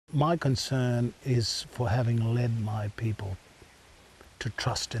my concern is for having led my people to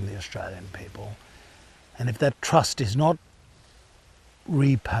trust in the Australian people. And if that trust is not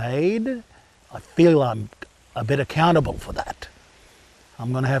repaid, I feel I'm a bit accountable for that.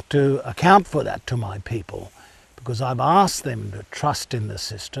 I'm going to have to account for that to my people, because I've asked them to trust in the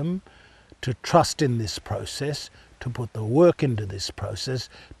system, to trust in this process, to put the work into this process,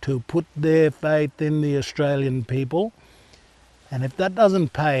 to put their faith in the Australian people. And if that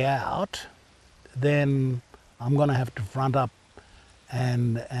doesn't pay out, then I'm going to have to front up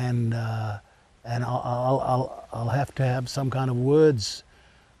and I'll have to have some kind of words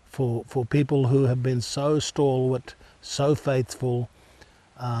for people who have been so stalwart, so faithful,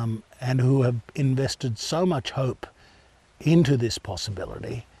 and who have invested so much hope into this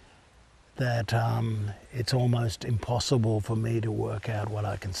possibility that it's almost impossible for me to work out what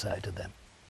I can say to them.